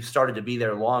 as he started to be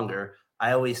there longer,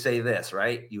 I always say this,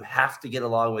 right? You have to get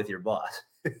along with your boss.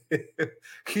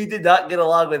 He did not get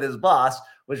along with his boss,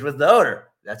 which was the owner.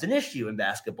 That's an issue in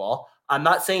basketball. I'm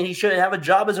not saying he shouldn't have a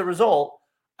job as a result.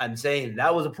 I'm saying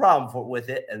that was a problem with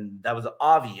it, and that was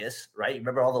obvious, right?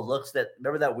 Remember all the looks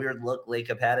remember that weird look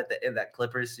Lacob had in that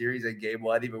Clippers series in Game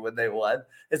 1, even when they won?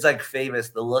 It's like famous,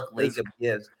 the look Lacob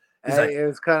gives. It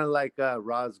was kind of like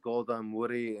Roz Gold on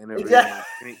Woody and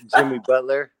Jimmy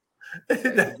Butler. Get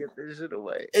this shit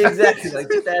away. Exactly. Like,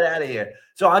 get that out of here.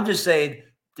 So I'm just saying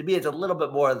to me, it's a little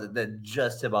bit more than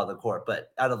just him on the court,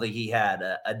 but I don't think he had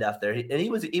enough there. And he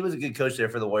was a good coach there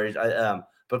for the Warriors.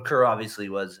 But Kerr obviously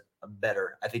was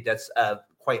better. I think that's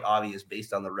quite obvious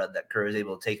based on the run that Kerr is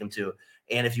able to take him to.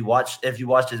 And if you watched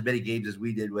as many games as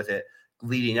we did with it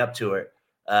leading up to it,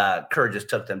 Kerr just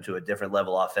took them to a different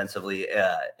level offensively.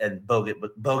 And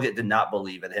Bogut did not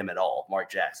believe in him at all.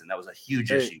 Mark Jackson, that was a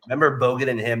huge issue. Remember, Bogut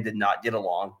and him did not get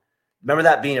along. Remember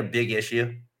that being a big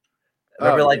issue.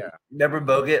 Remember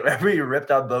Bogut? Remember you ripped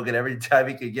on Bogut every time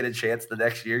he could get a chance the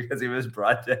next year because he was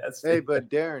broadcasting. Hey, but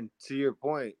Darren, to your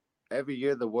point, every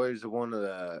year the Warriors have won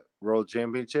the World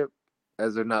Championship.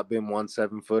 Has there not been one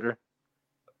 7-footer?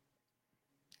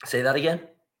 Say that again?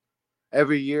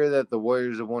 Every year that the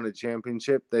Warriors have won a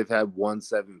championship, they've had one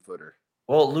 7-footer.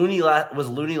 Well, Looney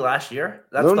last year?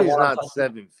 Looney's not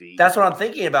 7 feet. That's what I'm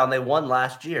thinking about, and they won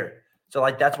last year. So,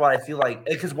 like, that's what I feel like.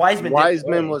 Because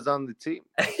Wiseman was on the team.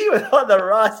 He was on the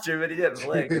roster, but he didn't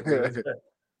play.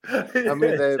 I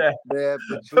mean, they have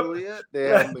Pachulia. They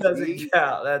have McGee.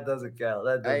 That doesn't count.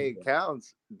 It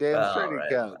counts. Damn straight it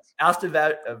counts. Austin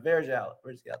Bears out.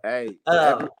 Where's he out? Hey,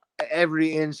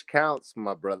 every inch counts,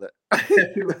 my brother.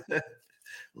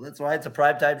 That's why it's a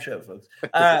primetime show, folks.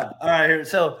 All right.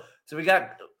 So we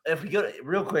got, if we go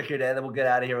real quick here, Dan, then we'll get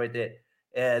out of here with it.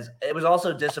 It was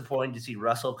also disappointing to see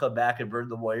Russell come back and burn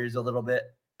the Warriors a little bit.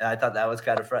 And I thought that was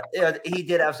kind of fun. He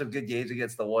did have some good games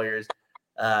against the Warriors.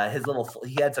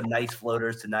 He had some nice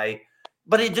floaters tonight,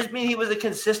 but it just means he was a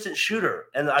consistent shooter.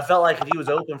 And I felt like if he was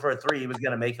open for a three, he was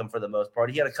going to make them for the most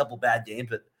part. He had a couple bad games,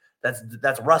 but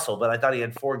that's Russell. But I thought he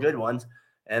had 4 good ones,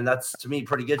 and that's to me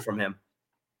pretty good from him.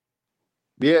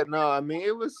 Yeah, no, I mean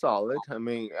it was solid. I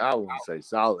mean, I wouldn't say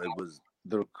solid was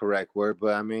the correct word,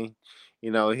 but I mean, he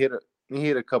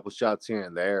hit a couple shots here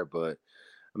and there, but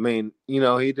I mean, he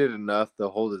did enough to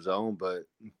hold his own. But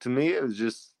to me, it was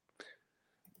just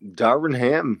Darvin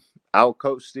Ham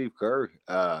outcoached Steve Kerr.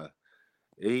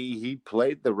 He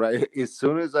played the right. As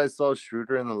soon as I saw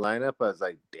Schroeder in the lineup, I was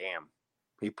like, damn,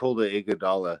 he pulled an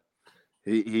Iguodala.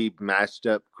 He matched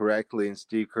up correctly, and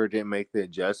Steve Kerr didn't make the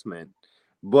adjustment.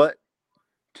 But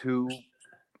to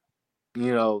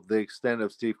the extent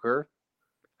of Steve Kerr,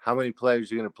 how many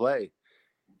players are you going to play?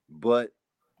 But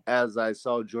as I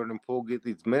saw Jordan Poole get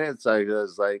these minutes, I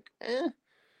was like,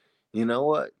 you know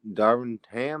what? Darvin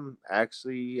Ham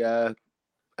actually, I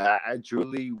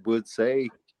truly would say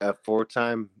a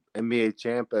 4-time NBA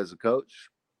champ as a coach.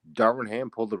 Darvin Ham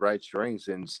pulled the right strings,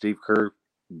 and Steve Kerr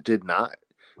did not.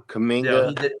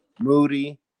 Kuminga,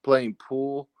 Moody, playing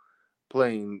Poole,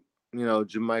 playing,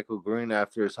 JaMychal Green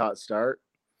after his hot start.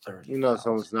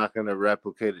 Someone's not going to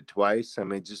replicate it twice. I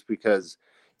mean, just because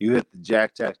you hit the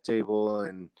jack-tack table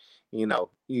and, you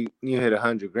hit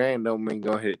 $100,000 don't mean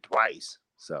you're going to hit it twice.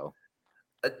 So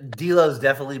D'Lo's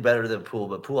definitely better than Poole,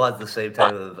 but Poole has the same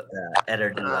type of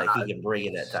energy. Like he can bring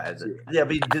it at times. Yeah,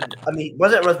 but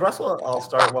was Russell an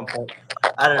all-star at one point?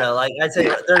 I don't know. Like I'd say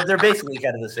they're basically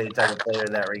kind of the same type of player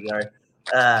in that regard.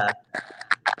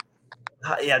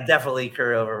 Yeah, definitely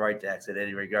Kerr over Mark Jackson in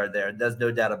any regard there. There's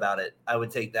no doubt about it. I would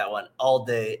take that one all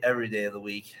day, every day of the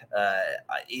week.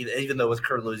 Even though with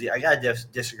Kerr losing, I got to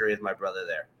disagree with my brother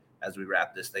there as we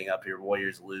wrap this thing up here.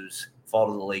 Warriors lose, fall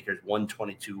to the Lakers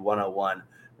 122-101.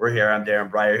 We're here. I'm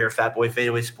Darren Breyer here. Fat Boy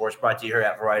Fadeaway Sports brought to you here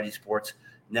at Variety Sports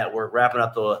Network. Wrapping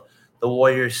up the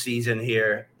Warriors season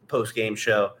here, post-game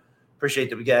show.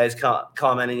 Appreciate you guys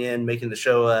commenting in, making the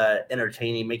show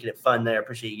entertaining, making it fun there.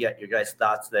 Appreciate you your guys'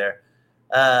 thoughts there.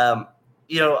 Final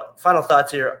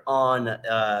thoughts here on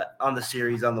the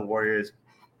series, on the Warriors.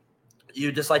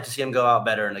 You'd just like to see them go out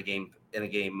better in a game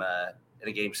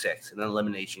 6, in an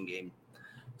elimination game.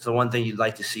 So one thing you'd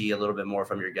like to see a little bit more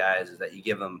from your guys is that you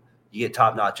get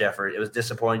top-notch effort. It was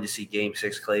disappointing to see game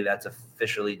 6 Clay. That's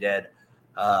officially dead.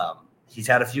 He's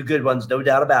had a few good ones, no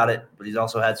doubt about it, but he's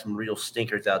also had some real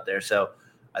stinkers out there. So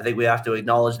I think we have to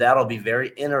acknowledge that. It'll be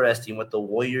very interesting what the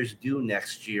Warriors do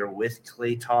next year with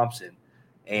Klay Thompson.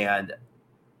 And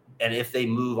if they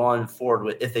move forward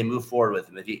with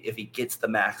him, if he gets the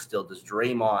max deal, does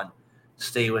Draymond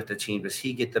stay with the team? Does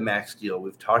he get the max deal?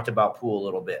 We've talked about Poole a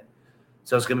little bit.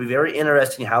 So it's going to be very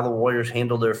interesting how the Warriors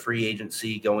handle their free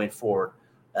agency going forward.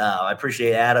 I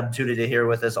appreciate Adam tuning in here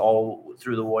with us all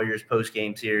through the Warriors post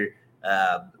games here.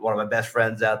 One of my best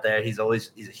friends out there. He's a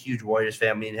huge Warriors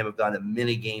fan. Me and him have gone to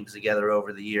many games together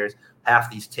over the years.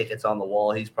 Half these tickets on the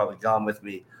wall, he's probably gone with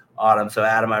me on them. So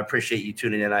Adam, I appreciate you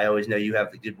tuning in. I always know you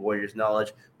have the good Warriors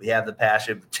knowledge. We have the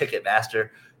passion.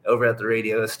 Ticketmaster over at the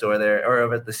radio store there, or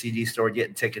over at the CD store,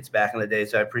 getting tickets back in the day.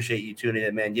 So I appreciate you tuning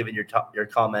in, man, giving your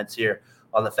comments here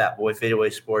on the Fat Boy Fadeaway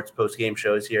Sports post-game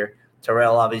shows here.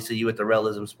 Terrell, obviously you at the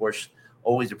Realism Sports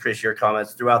Always appreciate your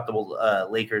comments throughout the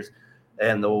Lakers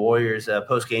and the Warriors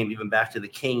post game, even back to the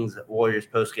Kings Warriors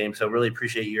post game. So really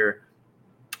appreciate your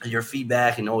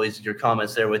feedback and always your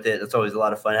comments there with it. It's always a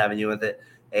lot of fun having you with it.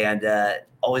 And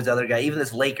always the other guy, even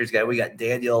this Lakers guy, we got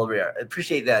Daniel over here.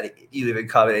 Appreciate that you even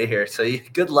commented here. So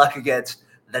good luck against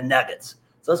the Nuggets.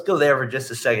 So let's go there for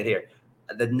just a second here.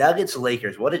 The Nuggets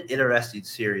Lakers, what an interesting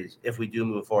series if we do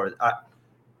move forward.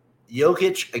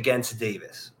 Jokic against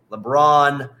Davis,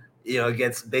 LeBron,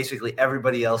 against basically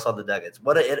everybody else on the Nuggets.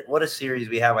 What a series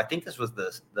we have. I think this was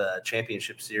the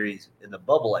championship series in the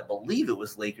bubble. I believe it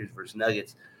was Lakers versus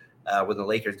Nuggets when the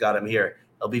Lakers got him here.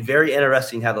 It'll be very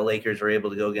interesting how the Lakers are able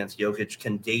to go against Jokic.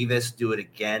 Can Davis do it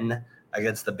again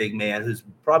against the big man, who's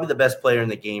probably the best player in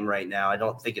the game right now? I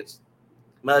don't think it's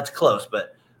close,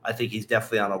 but I think he's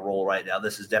definitely on a roll right now.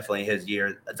 This is definitely his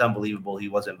year. It's unbelievable he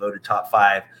wasn't voted top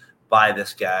 5 by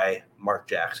this guy, Mark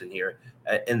Jackson, here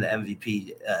in the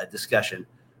MVP discussion.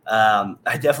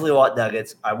 I definitely want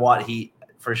Nuggets. I want Heat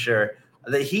for sure.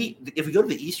 The Heat, if we go to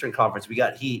the Eastern Conference, we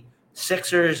got Heat,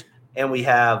 Sixers, and we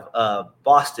have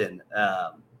Boston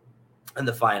in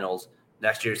the finals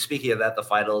next year. Speaking of that, the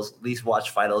finals, least watched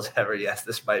finals ever. Yes,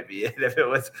 this might be it. If it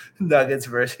was Nuggets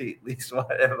versus Heat, least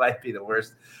watched, it might be the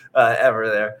worst ever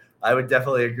there. I would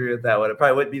definitely agree with that one. It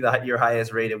probably wouldn't be your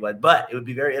highest rated one, but it would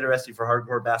be very interesting for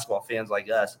hardcore basketball fans like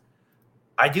us.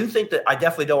 I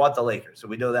definitely don't want the Lakers, so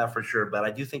we know that for sure. But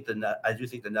I do think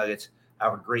the Nuggets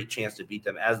have a great chance to beat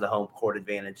them as the home court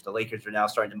advantage. The Lakers are now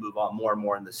starting to move on more and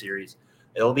more in the series.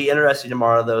 It'll be interesting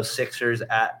tomorrow, though. Sixers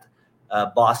at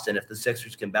Boston. If the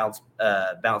Sixers can bounce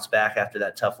back after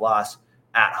that tough loss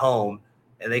at home,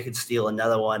 and they could steal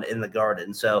another one in the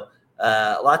Garden. So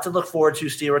a lot to look forward to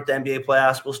still with the NBA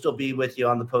playoffs. We'll still be with you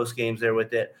on the post games there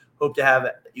with it. Hope to have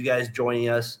you guys joining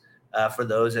us for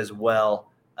those as well.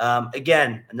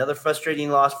 Again, another frustrating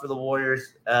loss for the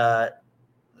Warriors.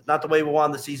 Not the way we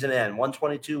wanted the season to end.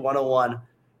 122-101.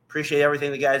 Appreciate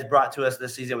everything the guys brought to us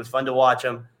this season. It was fun to watch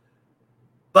them.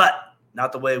 But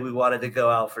not the way we wanted to go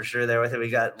out for sure there with it. We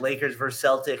got Lakers versus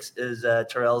Celtics is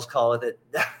Terrell's call with it.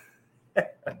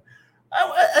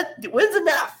 Wins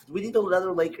enough. We need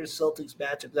another Lakers-Celtics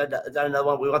matchup. Is that another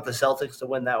one? We want the Celtics to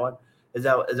win that one. Is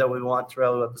that what we want,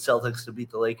 Terrell? We want the Celtics to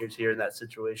beat the Lakers here in that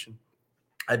situation.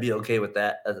 I'd be okay with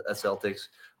that, a Celtics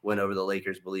win over the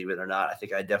Lakers, believe it or not. I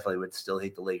think I definitely would still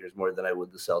hate the Lakers more than I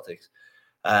would the Celtics.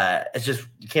 It's just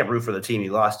you can't root for the team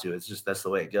you lost to. It's just that's the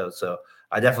way it goes. So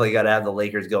I definitely got to have the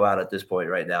Lakers go out at this point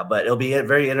right now. But it'll be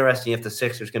very interesting if the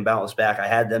Sixers can bounce back. I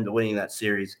had them to winning that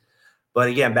series. But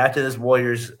again, back to this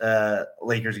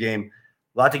Warriors-Lakers game.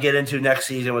 A lot to get into next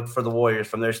season for the Warriors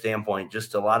from their standpoint.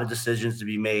 Just a lot of decisions to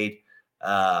be made,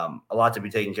 a lot to be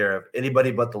taken care of.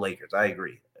 Anybody but the Lakers. I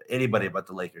agree. Anybody but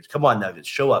the Lakers. Come on, Nuggets.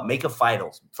 Show up. Make a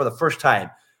finals for the first time.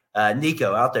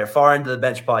 Nico out there, Far Into the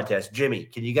Bench podcast. Jimmy,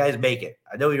 can you guys make it?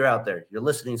 I know you're out there. You're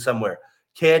listening somewhere.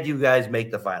 Can you guys make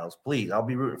the finals? Please, I'll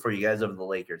be rooting for you guys over the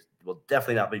Lakers. We'll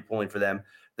definitely not be pulling for them.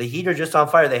 The Heat are just on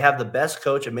fire. They have the best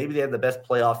coach, and maybe they have the best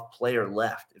playoff player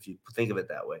left, if you think of it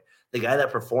that way. The guy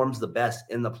that performs the best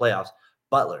in the playoffs,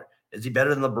 Butler. Is he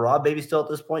better than LeBron maybe still at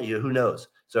this point? Who knows?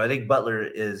 So I think Butler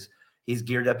he's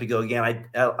geared up to go again.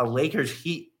 A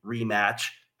Lakers-Heat rematch,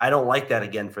 I don't like that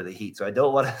again for the Heat, so I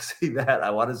don't want to see that. I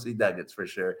want to see Nuggets for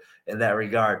sure in that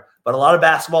regard. But a lot of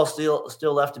basketball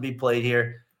still left to be played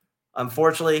here.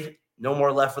 Unfortunately, no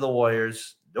more left for the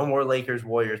Warriors. No more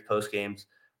Lakers-Warriors post games.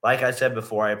 Like I said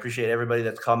before, I appreciate everybody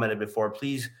that's commented before.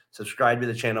 Please subscribe to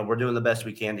the channel. We're doing the best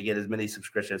we can to get as many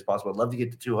subscriptions as possible. I'd love to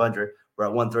get to 200. We're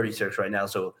at 136 right now,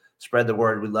 so spread the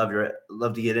word. We'd love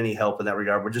to get any help in that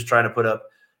regard. We're just trying to put up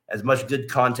as much good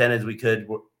content as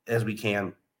we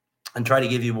can, and try to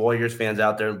give you Warriors fans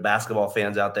out there, basketball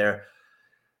fans out there.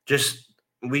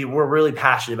 We're really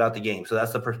passionate about the game. So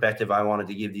that's the perspective I wanted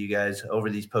to give to you guys over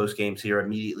these post games here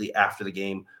immediately after the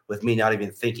game, with me not even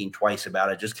thinking twice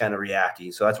about it, just kind of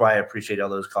reacting. So that's why I appreciate all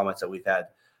those comments that we've had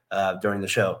during the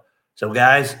show. So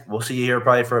guys, we'll see you here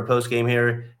probably for a post game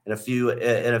here in a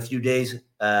few days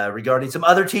regarding some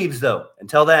other teams though.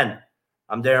 Until then,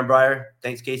 I'm Darren Breyer.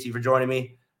 Thanks Casey for joining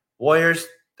me. Warriors,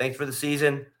 thanks for the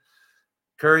season.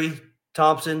 Curry,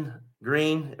 Thompson,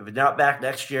 Green, if it's not back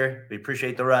next year, we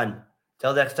appreciate the run.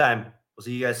 Till next time, we'll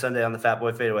see you guys Sunday on the Fat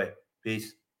Boy Fadeaway.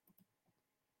 Peace.